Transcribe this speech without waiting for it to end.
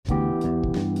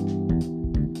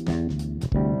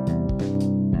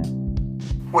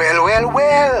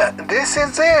Well, this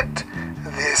is it.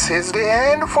 This is the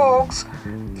end, folks.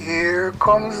 Here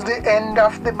comes the end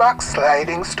of the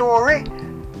backsliding story.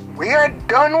 We are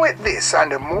done with this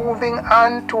and moving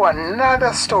on to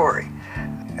another story.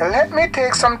 Let me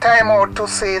take some time out to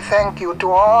say thank you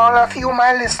to all of you,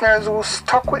 my listeners, who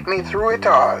stuck with me through it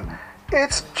all.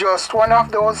 It's just one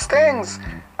of those things.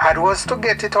 I was to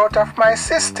get it out of my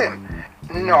system.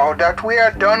 Now that we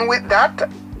are done with that,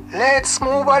 let's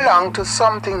move along to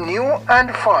something new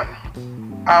and fun.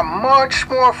 A much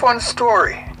more fun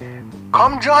story.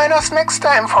 Come join us next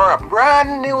time for a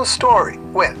brand new story.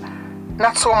 Well,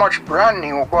 not so much brand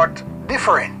new, but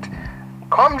different.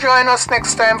 Come join us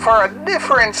next time for a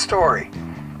different story.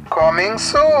 Coming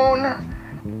soon.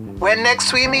 When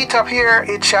next we meet up here,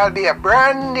 it shall be a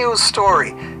brand new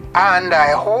story, and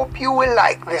I hope you will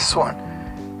like this one.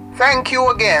 Thank you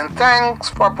again. Thanks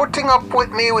for putting up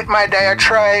with me with my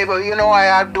diatribe. I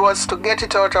had was to get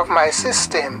it out of my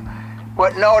system.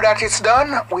 But now that it's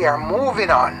done, we are moving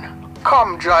on.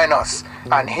 Come join us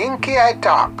on Hinky I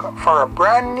Talk for a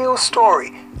brand new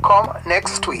story. Come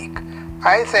next week.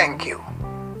 I thank you.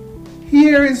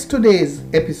 Here is today's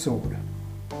episode.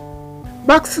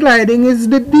 Backsliding is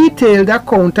the detailed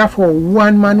account of how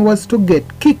one man was to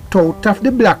get kicked out of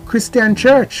the Black Christian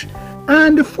Church.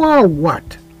 And for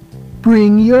what?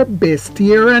 Bring your best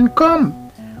here and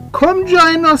come. Come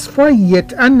join us for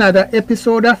yet another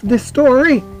episode of the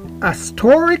story. A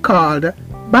story called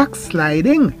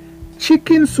Backsliding.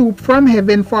 Chicken soup from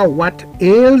heaven for what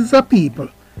ails the people.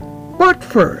 But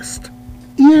first,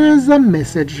 here's a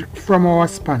message from our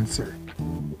sponsor.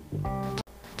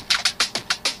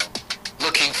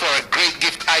 Looking for a great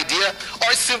gift idea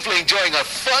or simply enjoying a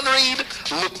fun read?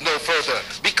 Look no further,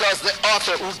 because the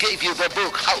author who gave you the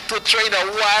book How to Train a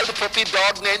Wild Puppy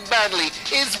Dog Named Manly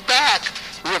is back.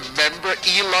 Remember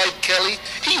Eloy Kelly?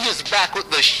 He is back with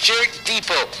the Shirt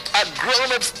Depot, a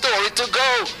grown-up story to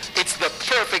go. It's the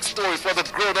perfect story for the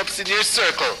grown-ups in your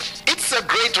circle. It's a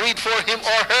great read for him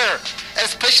or her,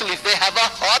 especially if they have a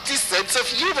hearty sense of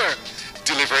humor.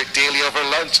 Deliver it daily over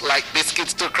lunch like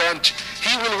biscuits to crunch.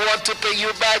 He will want to pay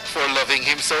you back for loving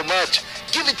him so much.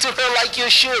 Give it to her like you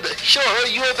should. Show her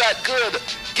you're that good.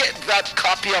 Get that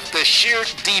copy of the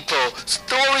Shirt Depot,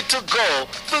 Story to Go,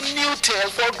 the new tale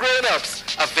for grown-ups.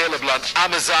 Available on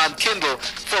Amazon Kindle.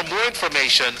 For more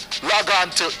information, log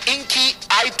on to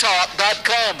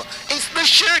inkitalk.com. It's the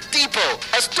Shirt Depot,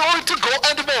 a story to go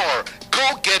and more.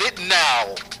 Go get it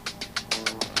now.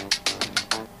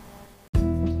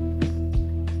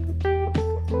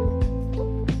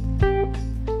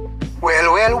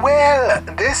 Well,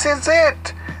 this is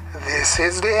it. This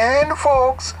is the end,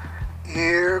 folks.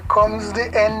 Here comes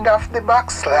the end of the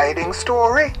backsliding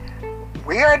story.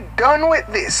 We are done with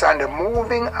this and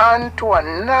moving on to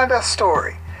another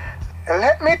story.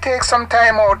 Let me take some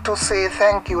time out to say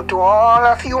thank you to all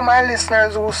of you, my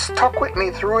listeners, who stuck with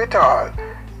me through it all.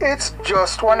 It's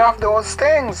just one of those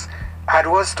things. I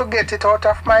was to get it out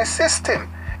of my system.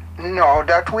 Now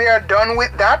that we are done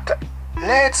with that,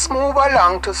 let's move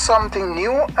along to something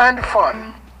new and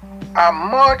fun. A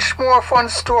much more fun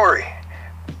story.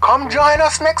 Come join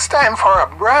us next time for a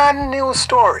brand new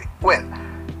story. Well,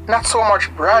 not so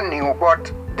much brand new,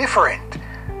 but different.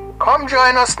 Come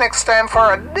join us next time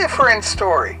for a different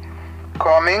story.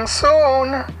 Coming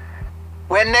soon.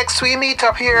 When next we meet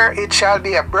up here, it shall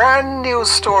be a brand new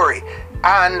story,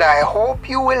 and I hope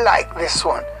you will like this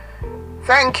one.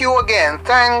 Thank you again.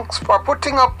 Thanks for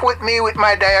putting up with me with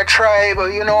my diatribe. I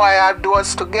had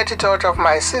was to get it out of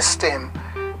my system.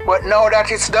 But now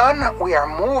that it's done, we are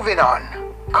moving on.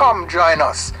 Come join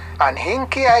us on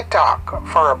Hinky I Talk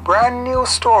for a brand new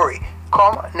story.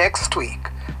 Come next week.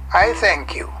 I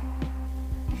thank you.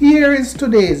 Here is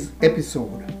today's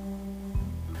episode.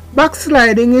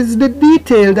 Backsliding is the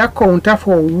detailed account of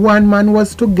how one man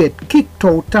was to get kicked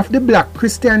out of the Black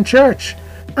Christian Church.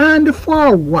 And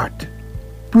for what?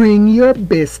 Bring your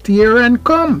best here and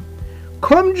come.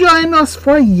 Come join us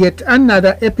for yet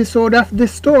another episode of the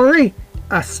story.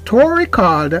 A story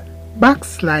called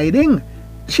Backsliding.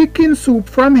 Chicken soup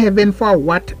from heaven for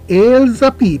what ails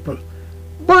the people.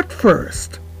 But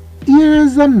first,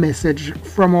 here's a message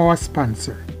from our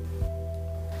sponsor.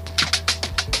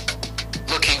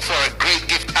 Looking for a great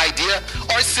gift idea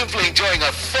or simply enjoying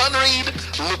a fun read?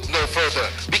 Look no further,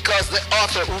 because the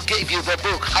author who gave you the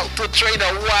book How to Train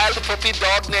a Wild Puppy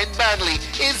Dog Named Manly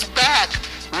is back.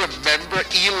 Remember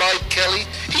Eloy Kelly?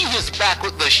 He is back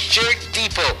with the Shirt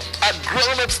Depot, a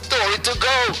grown-up story to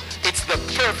go. It's the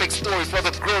perfect story for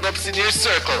the grown-ups in your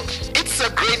circle. It's a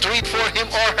great read for him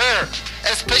or her,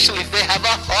 especially if they have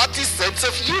a hearty sense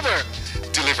of humor.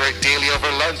 Deliver dessert daily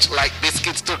over lunch like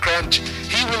biscuits to crunch.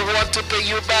 He will want to pay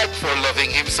you back for loving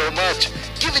him so much.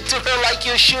 Give it to her like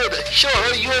you should. Show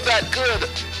her you're that good.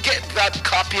 Get that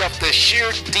copy of the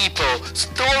Shirt Depot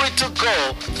Story to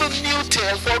Go, the new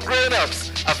tale for grown-ups.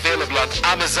 Available on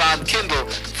Amazon Kindle.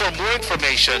 For more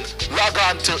information, log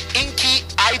on to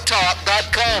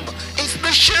InkyITalk.com. It's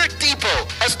the Shirt Depot,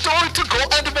 a story to go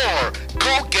and more.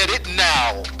 Go get it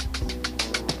now.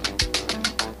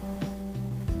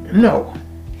 Now,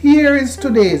 here is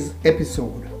today's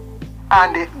episode.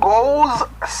 And it goes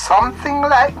something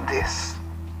like this.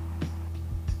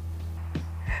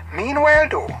 Meanwhile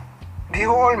though, the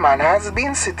old man has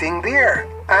been sitting there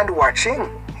and watching,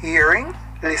 hearing,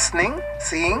 listening,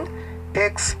 seeing,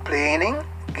 explaining,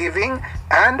 giving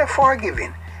and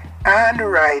forgiving, and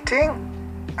writing,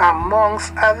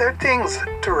 amongst other things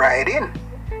to write in.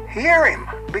 Hear him,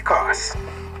 because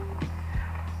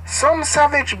some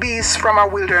savage beast from a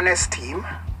wilderness team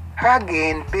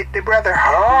again bit the brother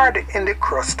hard in the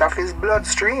crust of his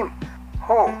bloodstream.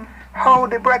 Oh, how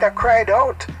the brother cried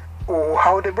out. Oh,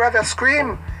 how the brother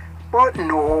screamed. But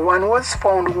no one was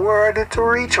found worthy to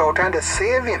reach out and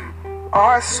save him,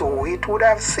 or so it would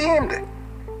have seemed.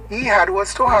 He had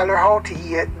was to holler out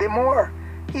yet the more.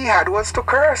 He had was to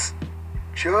curse,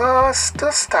 just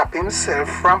to stop himself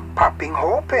from popping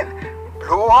open,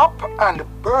 blow up and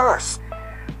burst.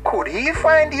 Could he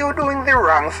find you doing the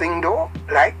wrong thing though?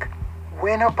 Like,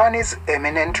 when upon his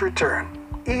imminent return,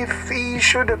 if he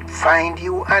should find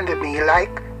you and me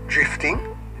like drifting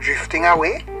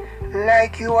away,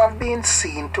 like you have been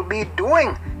seen to be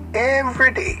doing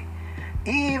every day,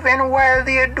 even while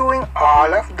they are doing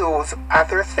all of those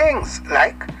other things,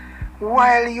 like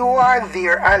while you are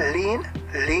there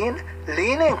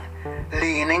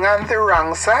leaning on the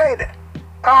wrong side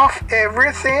of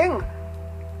everything.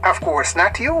 Of course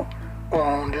not you,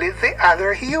 only the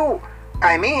other you.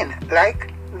 I mean,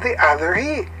 like the other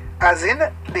he, as in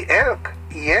the elk,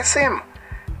 yes him,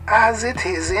 as it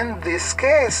is in this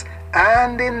case,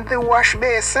 and in the wash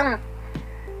basin.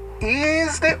 He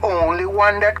is the only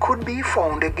one that could be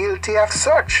found guilty of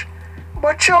such.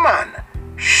 But you man,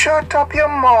 shut up your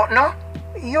mouth now.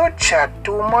 You chat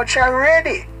too much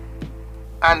already.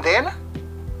 And then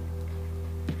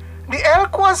the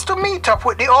elk was to meet up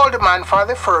with the old man for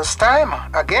the first time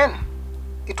again.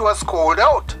 It was cold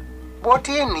out, but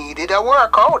he needed a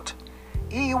workout.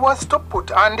 He was to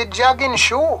put on the jogging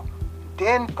shoe,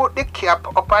 then put the cap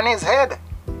up on his head.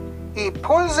 He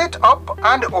pulls it up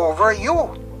and over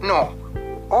you. No,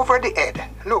 over the head.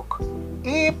 Look,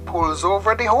 he pulls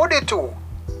over the hoodie too.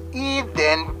 He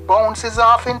then bounces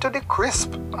off into the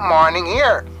crisp morning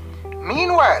air.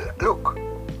 Meanwhile,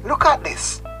 look at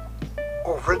this.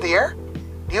 Over there,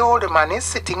 the old man is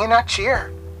sitting in a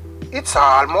chair. It's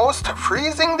almost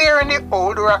freezing there in the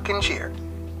old rocking chair.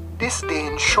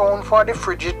 Disdain shown for the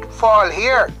frigid fall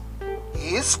here.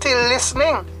 He is still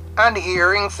listening and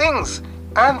hearing things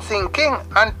and thinking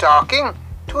and talking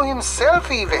to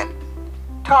himself even.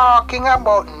 Talking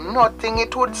about nothing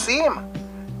it would seem.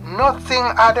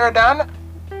 Nothing other than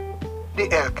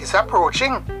the elk is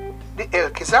approaching. The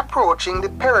elk is approaching the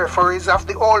peripheries of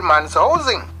the old man's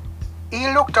housing. He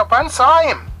looked up and saw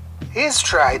him. His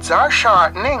strides are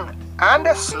shortening and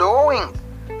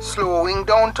slowing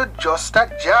down to just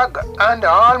a jog and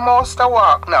almost a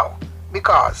walk now,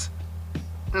 because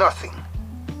nothing.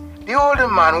 The old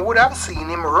man would have seen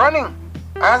him running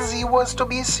as he was to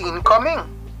be seen coming.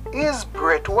 His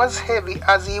breath was heavy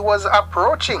as he was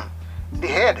approaching. The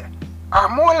head, or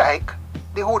more like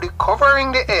the hoodie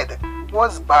covering the head,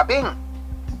 was bobbing.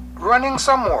 Running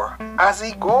some more as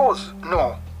he goes.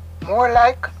 No, more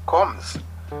like comes.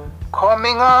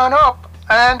 Coming on up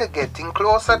and getting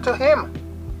closer to him.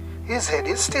 His head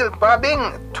is still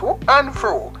bobbing to and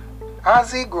fro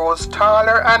as he grows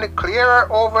taller and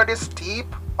clearer over the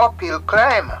steep uphill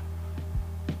climb.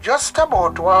 Just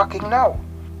about walking now.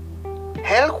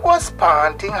 Elk was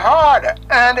panting hard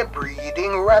and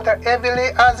breathing rather heavily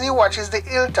as he watches the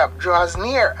hilltop draws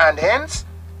near, and hence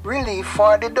relief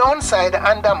for the downside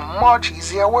and a much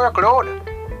easier workload,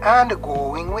 and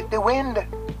going with the wind.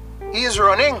 He's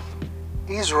running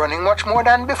much more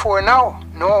than before now.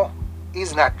 No,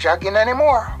 he's not jogging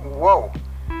anymore. Whoa.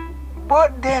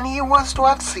 But then he was to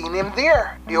have seen him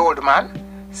there, the old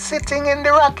man, sitting in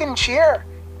the rocking chair,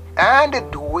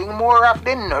 and doing more of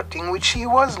the nothing which he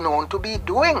was known to be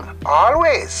doing,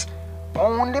 always.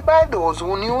 Only by those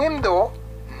who knew him though,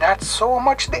 not so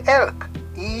much the elk.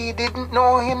 He didn't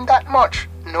know him that much,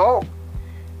 no.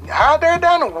 Other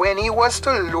than when he was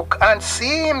to look and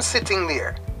see him sitting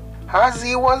there, as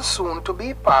he was soon to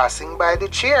be passing by the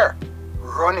chair,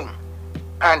 running.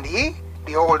 And he,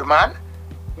 the old man,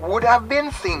 would have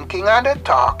been thinking and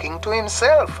talking to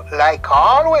himself, like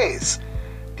always.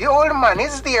 The old man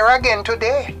is there again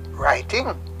today,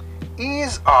 writing. He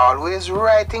is always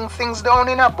writing things down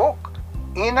in a book,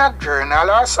 in a journal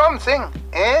or something,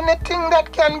 anything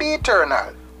that can be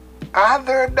eternal.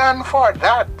 Other than for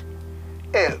that,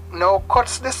 Elk now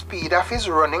cuts the speed of his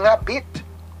running a bit,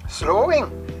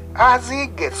 slowing as he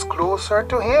gets closer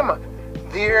to him,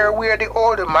 there where the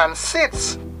old man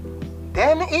sits.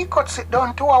 Then he cuts it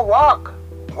down to a walk.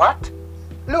 What?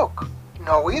 Look,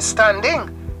 now he's standing.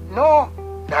 No,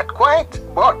 not quite,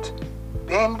 but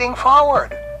bending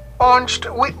forward, hunched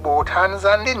with both hands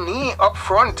on the knee up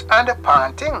front and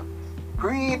panting,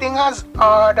 breathing as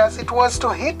hard as it was to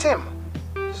hit him,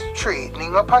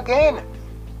 straightening up again,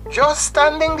 just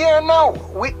standing there now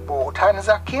with both hands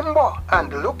akimbo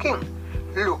and looking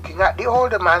at the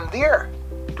older man there,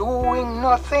 doing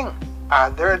nothing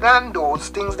other than those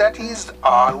things that he's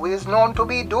always known to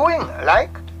be doing, like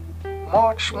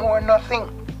much more nothing.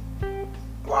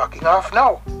 Walking off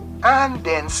now, and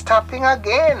then stopping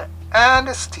again and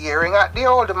staring at the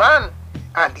old man.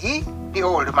 And he, the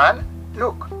old man,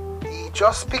 look, he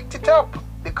just picked it up,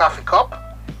 the coffee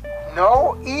cup.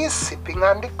 Now he's sipping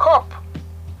on the cup.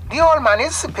 The old man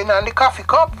is sipping on the coffee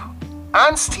cup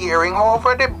and staring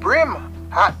over the brim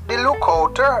at the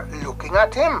lookouter looking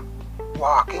at him.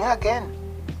 Walking again.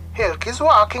 Elk is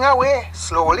walking away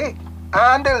slowly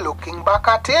and looking back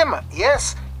at him,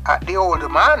 yes, at the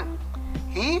old man.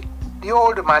 The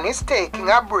old man is taking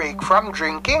a break from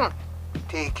drinking,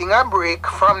 taking a break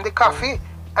from the coffee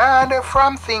and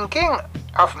from thinking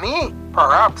of me,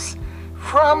 perhaps,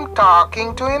 from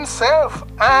talking to himself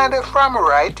and from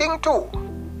writing too.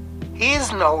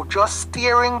 He's now just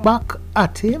staring back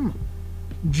at him,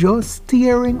 just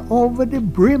staring over the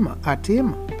brim at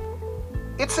him.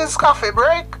 It's his coffee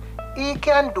break. He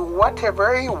can do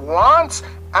whatever he wants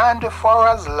and for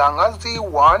as long as he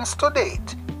wants to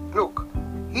date. Look,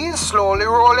 he's slowly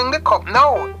rolling the cup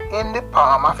now in the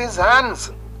palm of his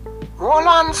hands. Roll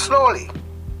on slowly,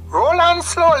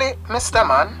 Mr.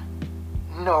 Man.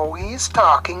 Now he's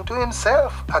talking to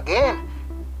himself again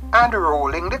and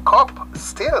rolling the cup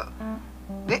still.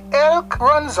 The elk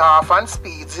runs off and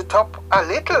speeds it up a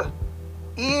little.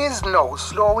 He is now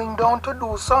slowing down to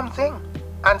do something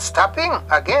and stopping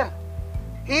again.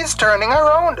 He's turning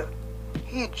around.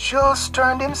 He just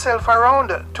turned himself around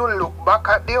to look back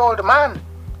at the old man.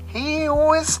 He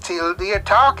who is still there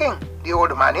talking. The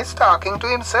old man is talking to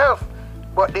himself.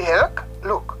 But the elk,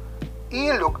 look,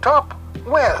 he looked up.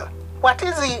 Well, what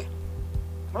is he?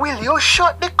 Will you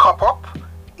shut the cup up?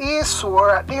 He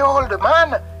swore at the old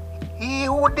man. He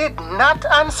who did not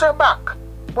answer back,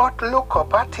 but look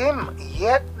up at him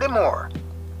yet the more.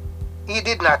 He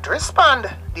did not respond,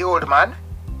 the old man.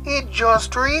 He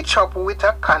just reached up with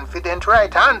a confident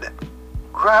right hand,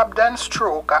 grabbed and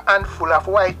stroked a handful of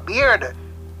white beard,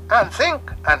 and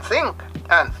think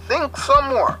some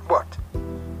more. But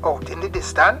out in the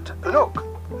distance,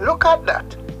 look at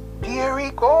that. There he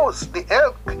goes, the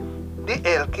elk. The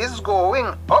elk is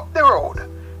going up the road,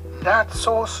 not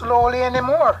so slowly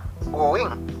anymore,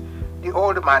 going. The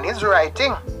old man is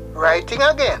writing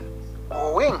again,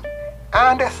 going,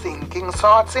 and thinking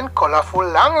thoughts in colorful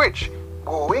language,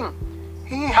 going.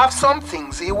 He has some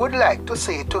things he would like to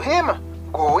say to him,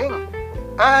 going,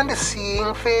 and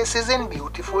seeing faces in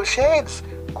beautiful shades,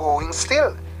 going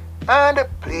still, and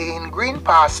plain green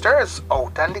pastures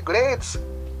out on the glades,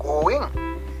 going.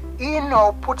 He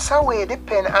now puts away the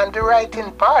pen and the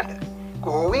writing pad,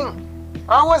 going.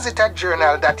 Or was it a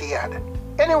journal that he had?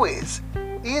 Anyways,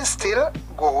 he is still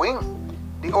going.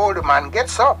 The old man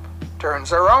gets up,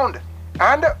 turns around,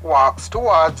 and walks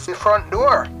towards the front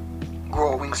door,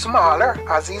 growing smaller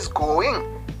as he's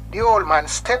going. The old man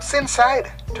steps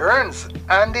inside, turns,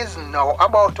 and is now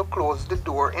about to close the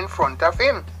door in front of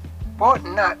him, but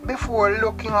not before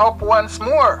looking up once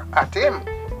more at him,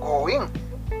 going.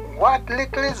 What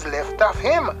little is left of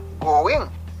him, going.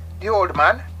 The old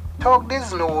man tugged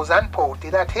his nose and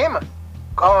pouted at him.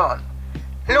 Gone.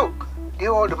 Look, the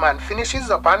old man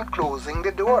finishes up and closing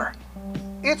the door.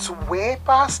 It's way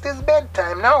past his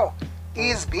bedtime now.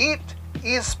 He's beat,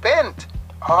 he's spent,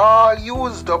 all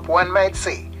used up, one might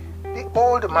say. The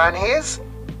old man is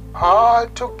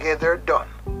altogether done.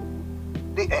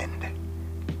 The end.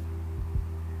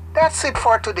 That's it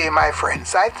for today, my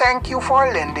friends. I thank you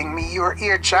for lending me your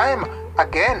ear chime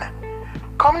again.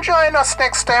 Come join us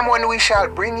next time when we shall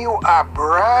bring you a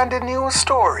brand new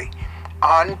story.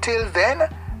 Until then,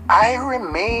 I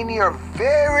remain your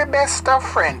very best of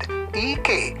friend,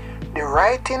 EK, the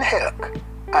writing Elk,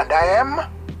 and I am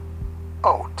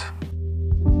out.